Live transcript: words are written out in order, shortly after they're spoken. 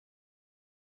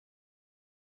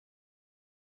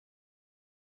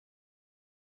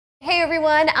Hey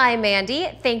everyone, I'm Mandy.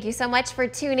 Thank you so much for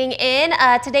tuning in.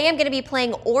 Today I'm going to be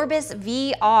playing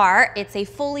OrbusVR. It's a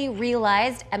fully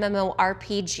realized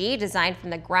MMORPG designed from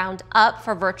the ground up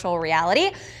for virtual reality.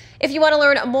 If you want to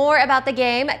learn more about the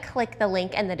game, click the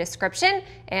link in the description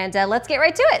and let's get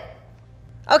right to it.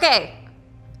 Okay,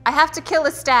 I have to kill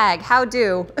a stag. How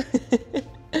do?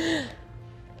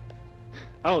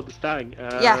 Oh, the stag.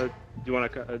 Yeah. Do you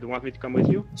want me to come with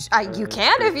you? You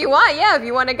can if you want. Yeah, if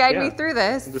you want to guide me through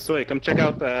this. This way. Come check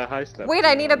out the high step. Wait,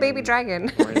 I need a baby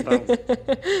dragon.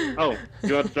 Oh,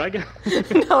 you want a dragon?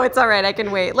 No, it's all right. I can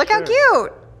wait. Look how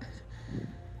cute.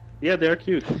 Yeah, they're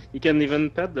cute. You can even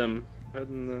pet them.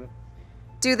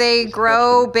 Do they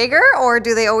grow bigger, or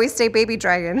do they always stay baby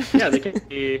dragon? Yeah,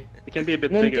 they can be a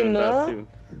bit bigger than that too.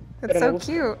 That's so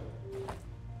cute.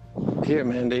 Here,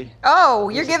 Mandy. Oh,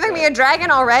 you're giving me a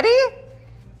dragon already?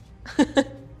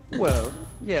 Well,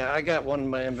 yeah, I got one in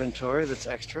my inventory that's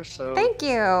extra, so thank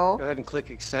you. Go ahead and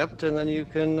click accept, and then you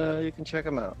can check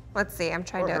them out. Let's see. I'm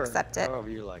trying to accept it. However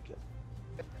you like it.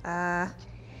 I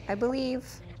believe.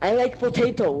 I like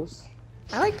potatoes.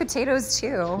 I like potatoes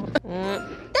too.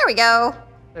 There we go.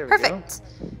 There we Perfect.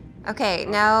 Go. Okay,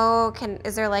 now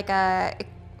is there like a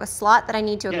slot that I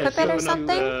need to equip it or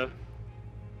something?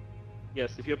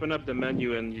 Yes, if you open up the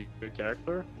menu and your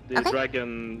character, the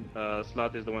dragon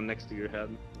slot is the one next to your head.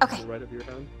 Okay. To the right of your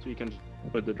head, so you can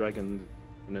put the dragon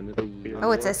and then it'll appear.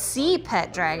 Oh, it's a sea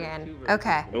pet dragon.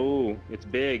 Okay. Oh, it's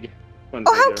big. Oh,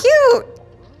 how cute!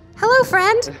 Hello,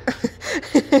 friend.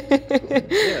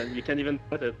 Yeah, you can't even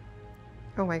pet it.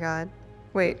 Oh my God.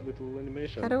 Wait. Little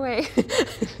animation. How do I?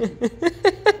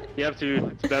 You have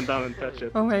to bend down and touch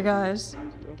it. Oh my gosh.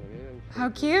 How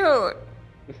cute.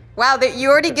 Wow, you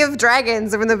already give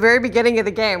dragons from the very beginning of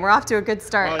the game. We're off to a good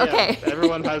start. Oh, yeah. Okay.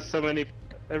 Everyone has so many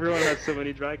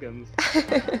dragons.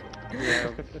 Yeah,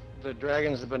 the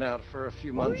dragons have been out for a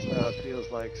few months now, it feels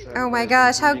like. So oh my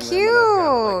gosh, how cute!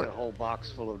 Got, like, a whole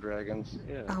box full of dragons.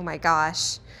 Yeah. Oh my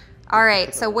gosh. All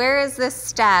right, so where is this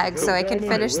stag so I can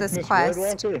finish this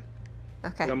quest? Okay.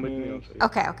 Okay. I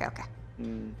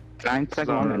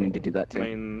need to do that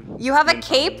too. You have a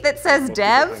cape that says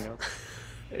Dev?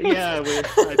 Yeah, I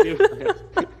do.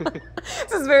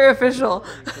 This is very official.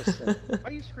 Why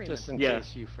are you screaming? Just in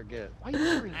case you forget. Why are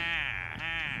you screaming?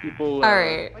 People. All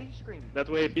right. Why are you screaming? That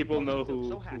way, people know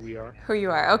who we are. Who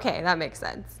you are? Okay, that makes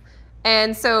sense.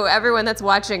 And so everyone that's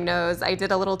watching knows I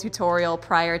did a little tutorial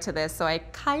prior to this, so I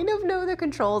kind of know the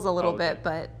controls a little bit,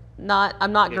 but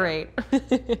I'm not great.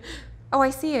 Oh, I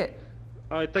see it.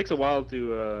 It takes a while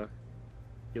to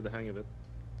get the hang of it.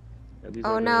 Yeah,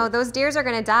 oh no, those deers are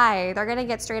gonna die. They're gonna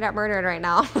get straight up murdered right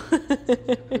now.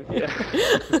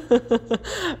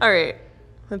 All right,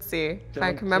 let's see if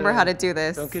I can remember how to do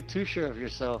this. Don't get too sure of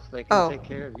yourself. They can take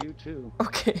care of you too.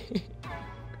 Okay.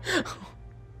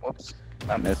 Whoops,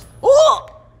 I missed. Oh!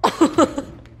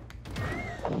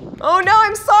 Oh no,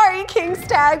 I'm sorry, King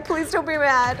Stag. Please don't be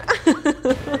mad.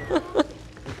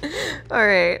 All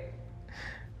right.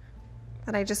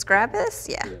 Did I just grab this?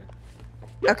 Yeah.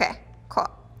 Okay, cool.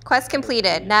 Quest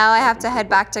completed. Now I have to head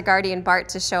back to Guardian Bart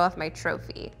to show off my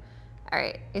trophy. All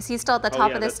right. Is he still at the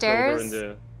top of the stairs?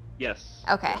 Yes.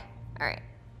 Okay. All right.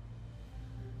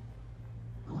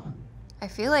 I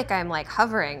feel like I'm like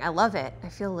hovering. I love it. I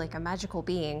feel like a magical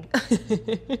being.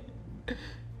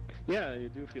 Yeah, you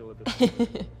do feel a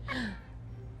bit.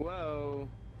 Whoa.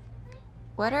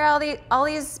 What are all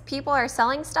these people are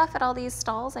selling stuff at all these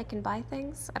stalls? I can buy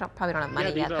things. Probably don't have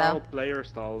money yet though. These are all player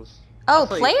stalls. Oh,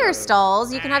 player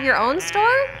stalls? You can have your own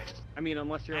store? I mean,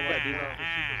 unless you're allowed to do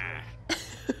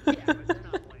that.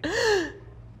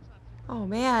 Oh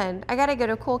man, I gotta get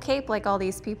a cool cape like all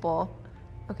these people.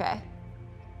 Okay.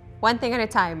 One thing at a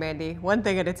time, Mandy. One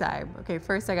thing at a time. Okay,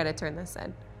 first I gotta turn this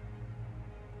in.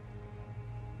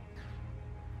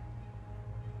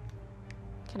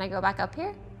 Can I go back up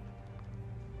here?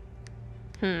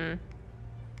 How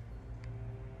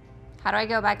do I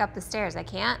go back up the stairs? I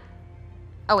can't?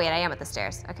 Oh wait, I am at the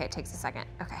stairs. Okay, it takes a second.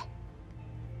 Okay.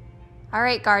 All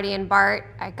right, Guardian Bart,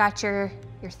 I got your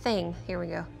thing. Here we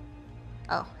go.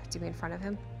 Oh, I have to be in front of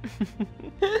him.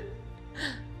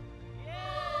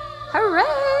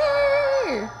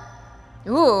 Hooray!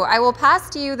 Ooh, I will pass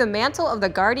to you the mantle of the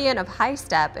Guardian of High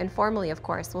Step, informally, of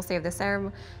course. We'll save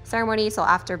the ceremony till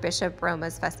after Bishop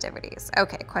Roma's festivities.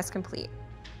 Okay, quest complete.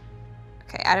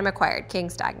 Okay, item acquired, King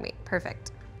Stag Meat.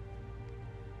 Perfect.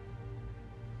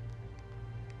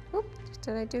 Oop,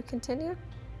 did I do continue?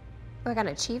 Oh, I got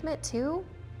an achievement too?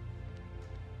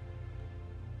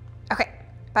 Okay,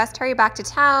 best hurry back to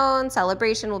town.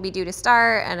 Celebration will be due to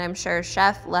start, and I'm sure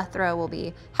Chef Lethra will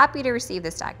be happy to receive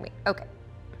the stag meat. Okay.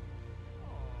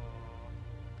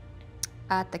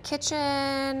 At the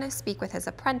kitchen, speak with his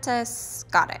apprentice.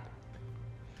 Got it.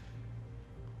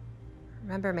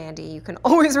 Remember, Mandy, you can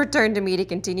always return to me to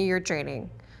continue your training.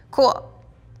 Cool.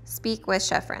 Speak with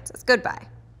Chef Francis. Goodbye.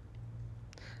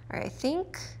 All right, I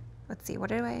think, let's see, what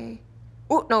do I,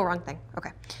 oh, no, wrong thing.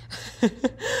 Okay.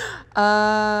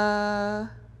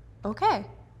 Okay.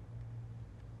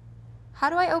 How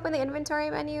do I open the inventory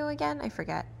menu again? I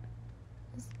forget.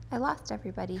 I lost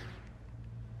everybody.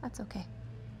 That's okay.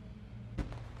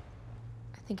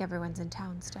 I think everyone's in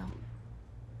town still.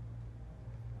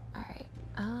 All right.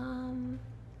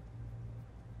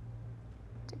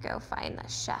 To go find the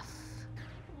chef.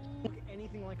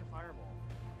 Anything like a fireball.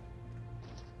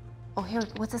 Oh, here,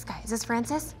 what's this guy? Is this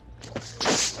Francis?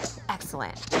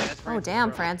 Excellent. Yeah, that's Oh, Francis, damn,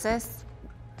 bro. Francis.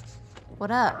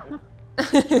 What up?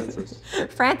 Francis.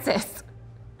 Francis.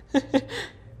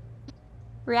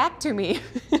 React to me.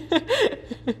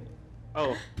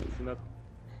 Oh, it's not.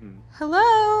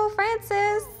 Hello,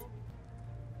 Francis.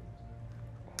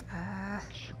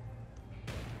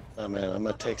 Oh man, I'm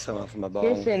gonna take some off my ¿Qué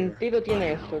balls. sentido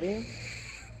tiene esto, tío?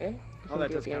 ¿Eh? Oh, that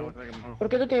 ¿Qué does sentido kind of tiene? look like a mouse. ¿Por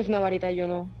qué tú tienes una varita y yo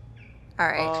no? All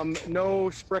right. No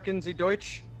sprechen Sie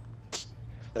Deutsch?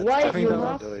 That's Why definitely you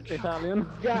not have- Deutsch. Italian?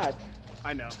 That.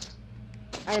 I know.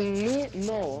 And me,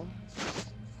 no. Hey,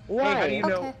 how do Why? you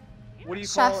know? Okay. What do you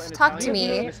Chef, call an talk to Italian me.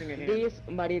 that's missing a hand? This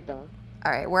varita.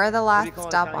 All right, we're the do you last call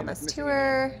an stop Italian on that's this missing a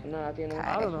tour. Nada, tiene. Okay.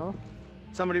 I don't know.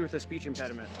 Somebody with a speech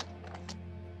impediment.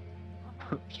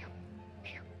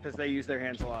 Because they use their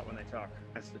hands a lot when they talk.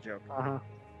 That's the joke.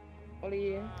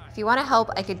 Oli. If you want to help,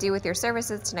 I could do with your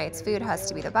services. Tonight's food has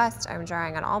to be the best. I'm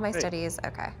drawing on all my studies.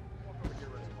 Okay.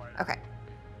 Okay.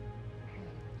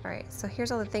 All right, so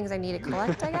here's all the things I need to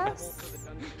collect, I guess.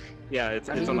 Yeah, it's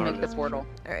How do on you our make the portal?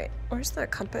 All right, where's the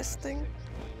compass thing?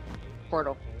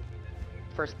 Portal.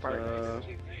 First part.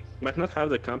 Might not have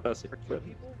the compass equipped.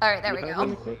 All right, there we You have go.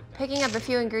 them equipped? Picking up a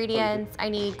few ingredients. I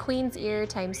need queen's ear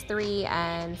times 3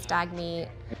 and stag meat.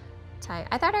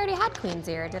 I thought I already had queen's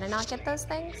ear. Did I not get those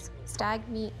things? Stag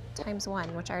meat times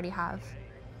 1, which I already have.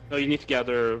 No, you need to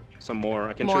gather some more.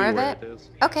 I can More show you of where it? it is.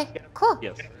 Okay, cool.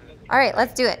 Yes. All right,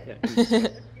 let's do it. Yeah.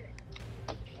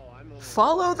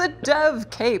 Follow the dev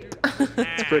cape.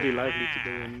 It's pretty lively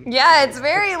today. Yeah, it's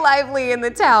very lively in the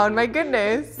town. My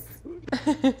goodness.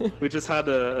 We just had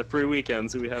a free weekend,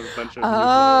 so we have a bunch of new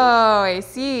Oh, I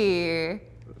see. players.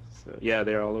 So, yeah,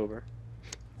 they're all over.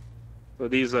 So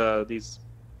these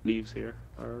leaves here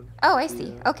are. Oh, I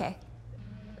see. Yeah. Okay.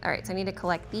 All right, so I need to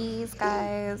collect these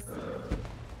guys.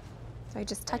 So I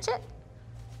just touch it?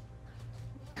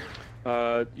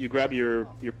 You grab your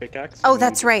pickaxe. Oh, and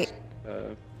that's you right.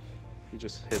 You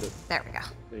just hit it. There we go.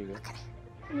 There you go. Okay.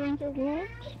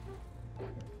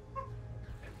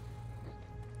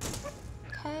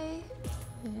 Okay.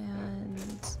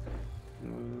 And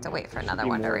to wait for Should another be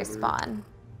one to more over- respawn.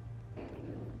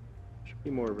 Should be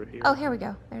more over here. Oh, here we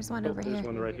go. There's one over There's here.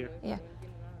 one right here. Yeah.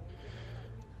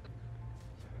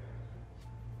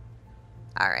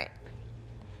 All right.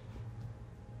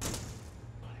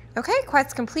 Okay,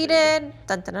 quest completed.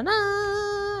 Dun, dun, dun,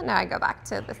 dun. Now I go back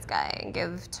to this guy and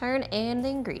give turn and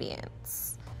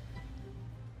ingredients.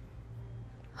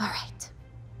 All right.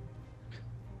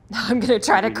 Now I'm gonna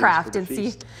try to Ingredients craft for and the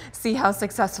see feast. how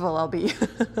successful I'll be.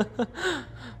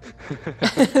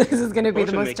 This is gonna be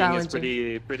the Potion most making challenging.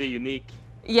 is pretty unique.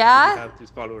 You Yeah? have to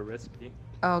follow a recipe.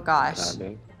 Oh gosh.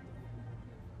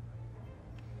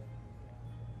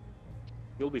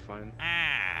 You'll be fine.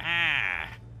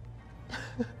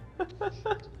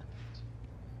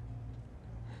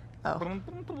 Oh.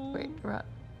 Wait, right.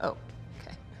 Oh,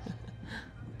 okay.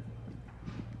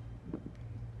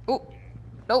 Oh,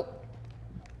 nope.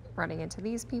 Running into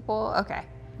these people. Okay.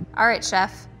 All right,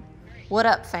 chef. What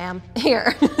up, fam?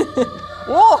 Here.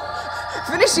 Whoa!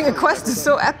 Finishing a quest is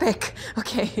so epic.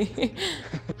 Okay.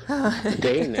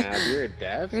 Daynab, you're a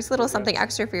dev? Here's a little something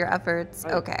extra for your efforts.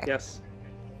 Hi. Okay. Yes.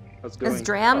 How's it going? Is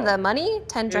dram the money?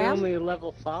 10 You're dram? only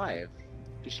level 5.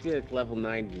 You should be like level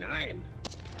 99.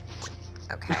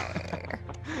 Okay.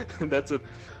 that's a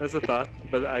thought,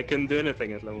 but I couldn't do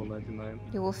anything at level 99.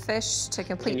 You will fish to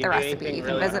complete Can you the do recipe. anything You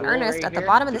can really visit cool Ernest right at the here?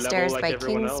 bottom of the Level stairs like by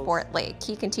everyone else. Kingsport Lake.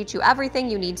 He can teach you everything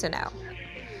you need to know.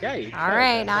 Yeah, you All could.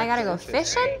 right, That's now I gotta go actually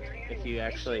fishing? interesting. If you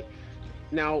actually...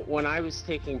 Now, when I was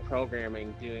taking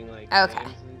programming, doing like Okay.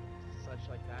 games and such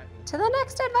like that... To the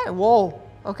next adventure. Whoa.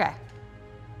 Okay.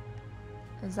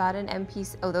 Is that an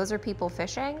NPC? Oh, those are people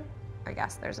fishing? I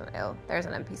guess there's an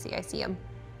NPC. I see him.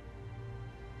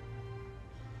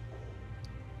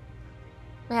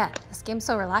 Man, this game's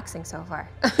so relaxing so far.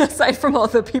 Aside from all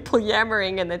the people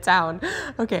yammering in the town.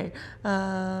 Okay.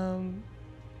 Oh,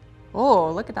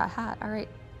 look at that hat. All right.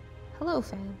 Hello,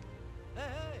 fan.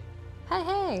 Hey,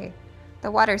 hey.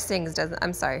 The water sings, doesn't?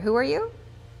 I'm sorry. Who are you?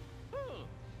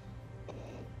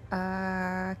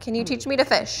 Can you teach me to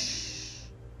fish?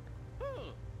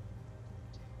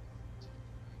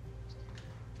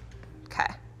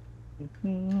 Okay.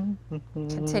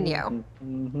 Continue.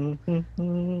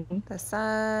 The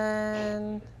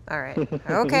sun. All right.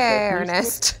 Okay,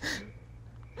 Ernest.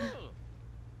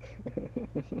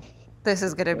 This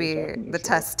is gonna be the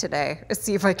test today. Let's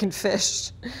see if I can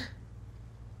fish.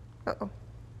 Uh-oh.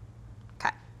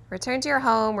 Okay. Return to your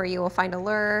home where you will find a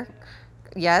lure.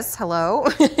 Yes, hello.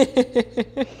 Who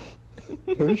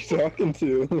are you talking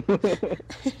to?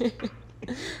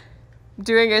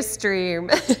 Doing a stream.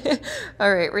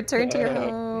 All right, return to your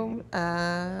home.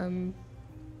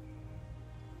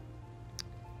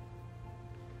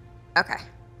 Okay.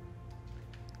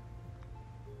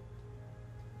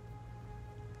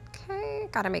 Okay,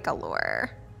 gotta make a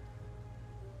lure.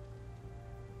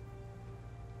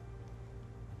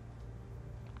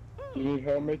 You need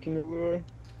help making a lure?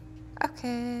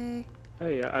 Okay.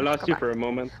 Hey, I lost you for a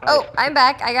moment. Oh, I'm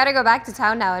back. I gotta go back to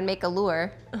town now and make a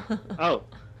lure. Oh,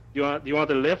 do you want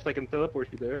the lift? I can teleport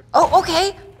you there. Oh,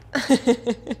 okay.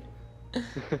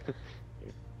 Check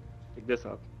this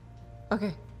out.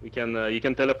 Okay. We can you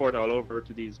can teleport all over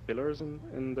to these pillars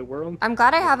in the world. I'm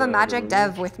glad I have a With, magic the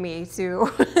dev with me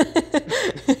too.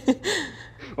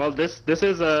 Well, this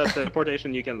is a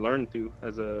teleportation you can learn to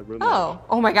as a room.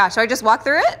 Oh my gosh! Should I just walk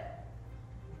through it?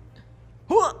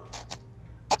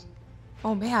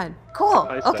 Oh man, cool.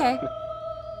 Nice Okay.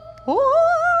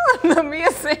 Ooh, the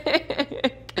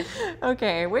music.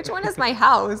 Okay, which one is my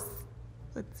house?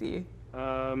 Let's see.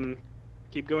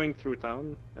 Keep going through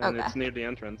town, and Okay. it's near the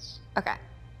entrance. Okay.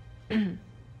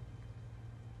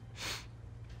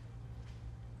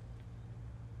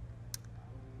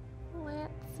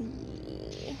 Let's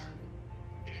see.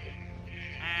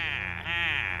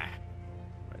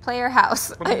 Player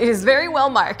house. It is very well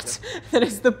marked. That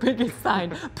is the biggest sign.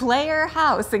 Player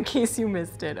house, in case you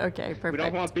missed it. Okay, perfect. We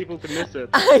don't want people to miss it.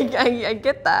 I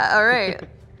get that. All right.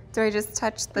 Do I just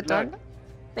touch the Good door? luck.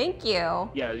 Thank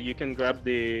you. Yeah, you can grab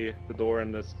the door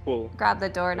and just pull. Grab the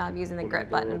doorknob using the Pull the grip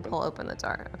door button and open. pull open the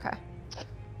door. Okay.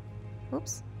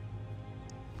 Oops.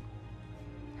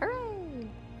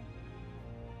 Hooray!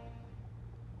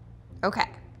 Okay.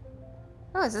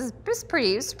 Oh, this is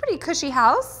pretty. It's a pretty cushy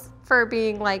house for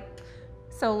being like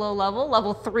so low level,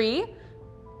 level 3.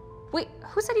 Wait,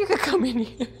 who said you could come in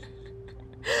here?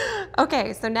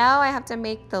 Okay, so now I have to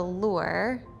make the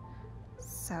lure.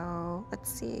 So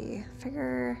let's see.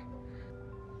 Figure.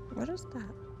 What is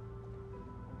that?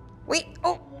 Wait.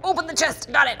 Oh, open the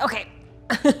chest. Got it. Okay.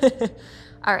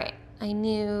 All right. I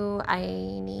knew I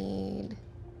need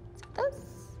this.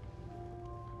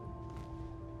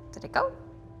 Did it go?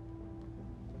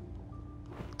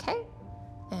 Okay.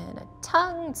 And a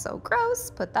tongue. So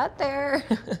gross. Put that there.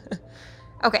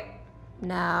 Okay.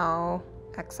 Now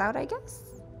X out, I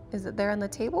guess. Is it there on the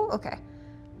table? Okay.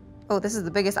 Oh, this is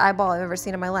the biggest eyeball I've ever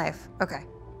seen in my life. Okay.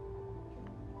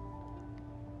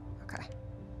 Okay.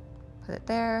 Put it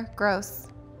there. Gross.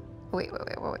 Oh, wait.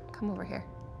 Come over here.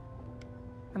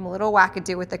 I'm a little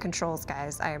wackadoo with the controls,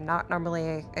 guys. I am not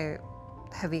normally a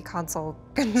heavy console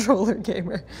controller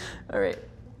gamer. All right.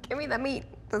 Give me the meat.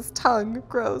 This tongue.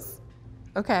 Gross.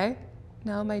 Okay.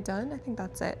 Now am I done? I think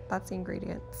that's it. That's the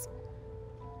ingredients.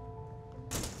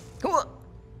 Ooh.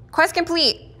 Quest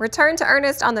complete. Return to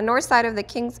Ernest on the north side of the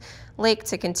King's Lake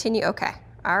to continue. Okay.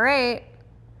 All right.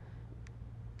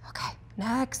 Okay.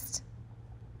 Next.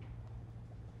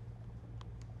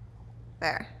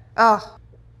 There. Oh.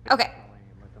 Okay.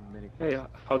 Hey,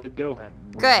 how'd it go?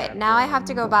 Good. Now I have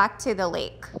to go back to the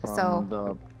lake.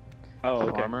 So Oh,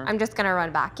 okay. I'm just gonna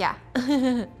run back. Yeah.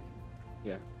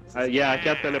 Yeah. Yeah, I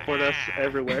can't teleport us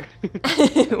everywhere.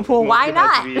 Well, why Mostly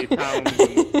not? has to be towns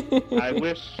and I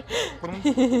wish.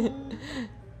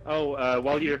 Oh,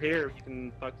 while you're here, you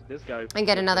can talk to this guy. And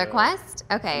get another quest?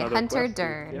 Okay, another Hunter quest,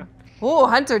 Dern. yeah. Oh,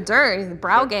 Hunter Dern. His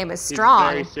brow game is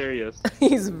strong. He's very serious.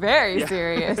 He's very Yeah.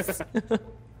 serious. There's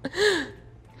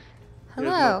no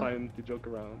Hello. time to joke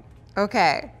around.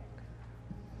 Okay.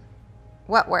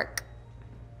 What work?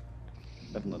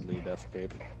 Definitely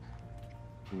escape.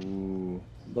 Ooh,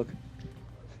 look.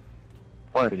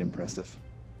 Pretty impressive.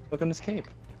 Look on this cape.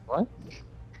 What?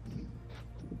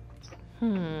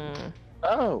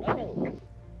 Oh.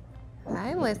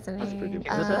 I'm listening.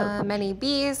 impressive. Many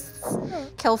beasts.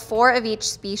 Kill 4 of each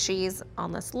species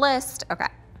on this list. Okay.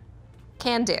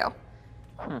 Can do.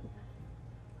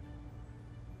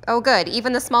 Oh, good.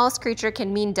 Even the smallest creature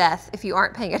can mean death if you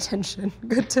aren't paying attention.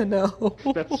 Good to know.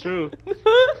 That's true.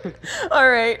 All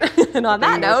right. And on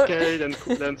that Nothing more note. scary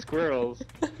than squirrels.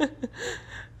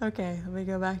 Okay, let me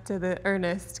go back to the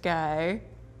Ernest guy.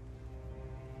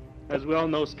 As we all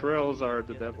know, squirrels are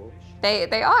the devil.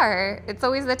 They are. It's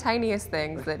always the tiniest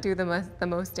things that do the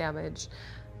most damage.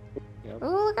 Yep.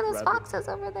 Oh, look at those Rabbit. foxes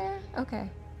over there. Okay.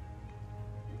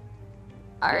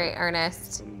 All right,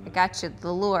 Ernest. I got you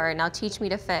the lure. Now teach me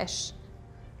to fish.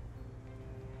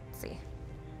 Let's see.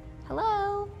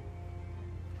 Hello.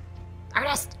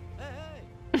 Ernest.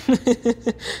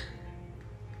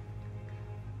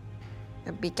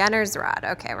 The beginner's rod.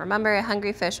 Okay, remember a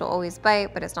hungry fish will always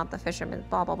bite, but it's not the fisherman's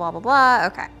blah, blah, blah, blah, blah.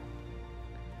 Okay.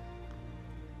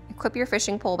 Equip your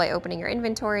fishing pole by opening your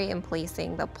inventory and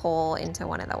placing the pole into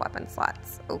one of the weapon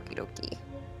slots. Okie dokie.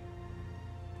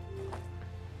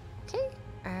 Okay.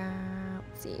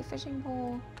 Let's see, fishing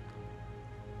pole.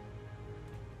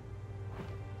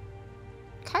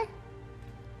 Okay.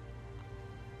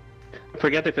 I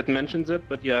forget if it mentions it,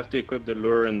 but you have to equip the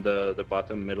lure in the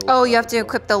bottom middle. Oh, you have to as well.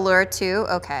 equip the lure too?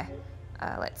 Okay.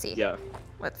 Let's see. Yeah.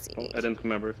 Let's see. I didn't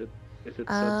remember if it said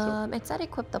so. It said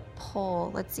equip the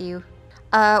pole. Let's see.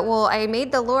 Well, I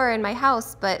made the lure in my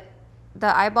house, but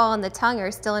the eyeball and the tongue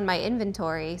are still in my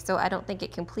inventory, so I don't think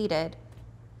it completed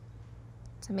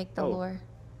to make the lure.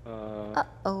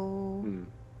 Uh-oh.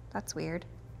 That's weird.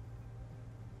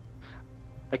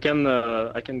 I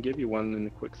can give you one in a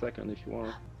quick second if you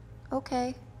want.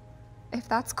 Okay. If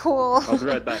that's cool. I'll be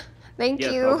right back. Thank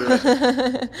Yes, you. I'll be right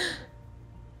back.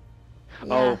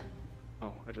 Yeah.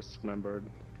 Oh, I just remembered.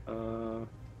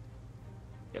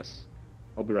 Yes,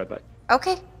 I'll be right back.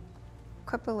 Okay.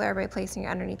 Equip the lure by placing it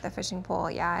underneath the fishing pole.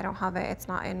 Yeah, I don't have it. It's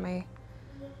not in my...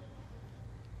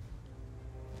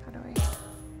 How do I...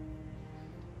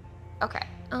 Okay.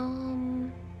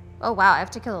 Oh wow, I have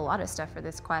to kill a lot of stuff for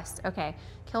this quest. Okay.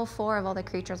 Kill 4 of all the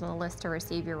creatures on the list to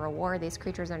receive your reward. These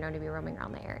creatures are known to be roaming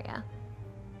around the area.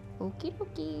 Okie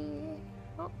dokie.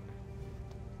 Oh.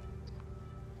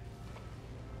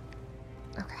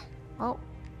 Okay. Well,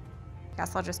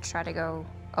 guess I'll just try to go...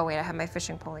 Oh wait, I have my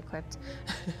fishing pole equipped.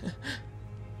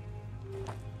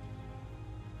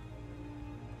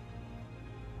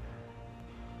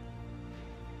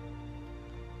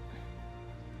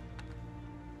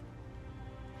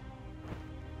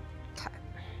 Okay.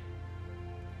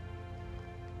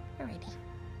 Alrighty.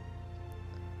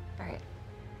 Alright.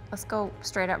 Let's go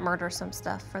straight up murder some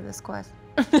stuff for this quest.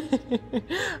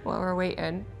 While we're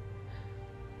waiting.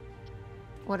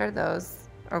 What are those?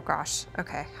 Oh gosh.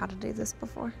 Okay, how to do this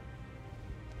before?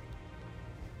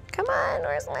 Come on,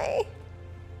 where's my...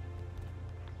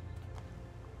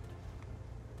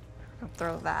 I'll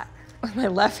throw that with my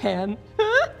left hand.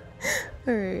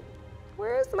 Alright.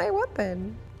 Where's my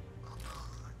weapon?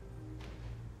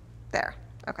 There.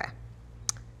 Okay.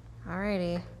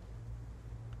 Alrighty.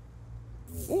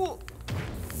 Ooh.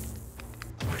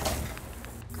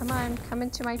 Come on, come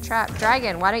into my trap.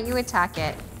 Dragon, why don't you attack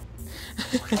it?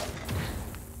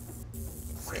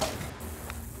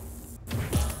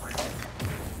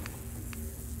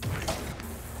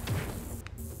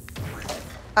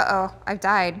 Uh-oh, I've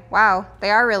died. Wow, they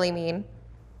are really mean.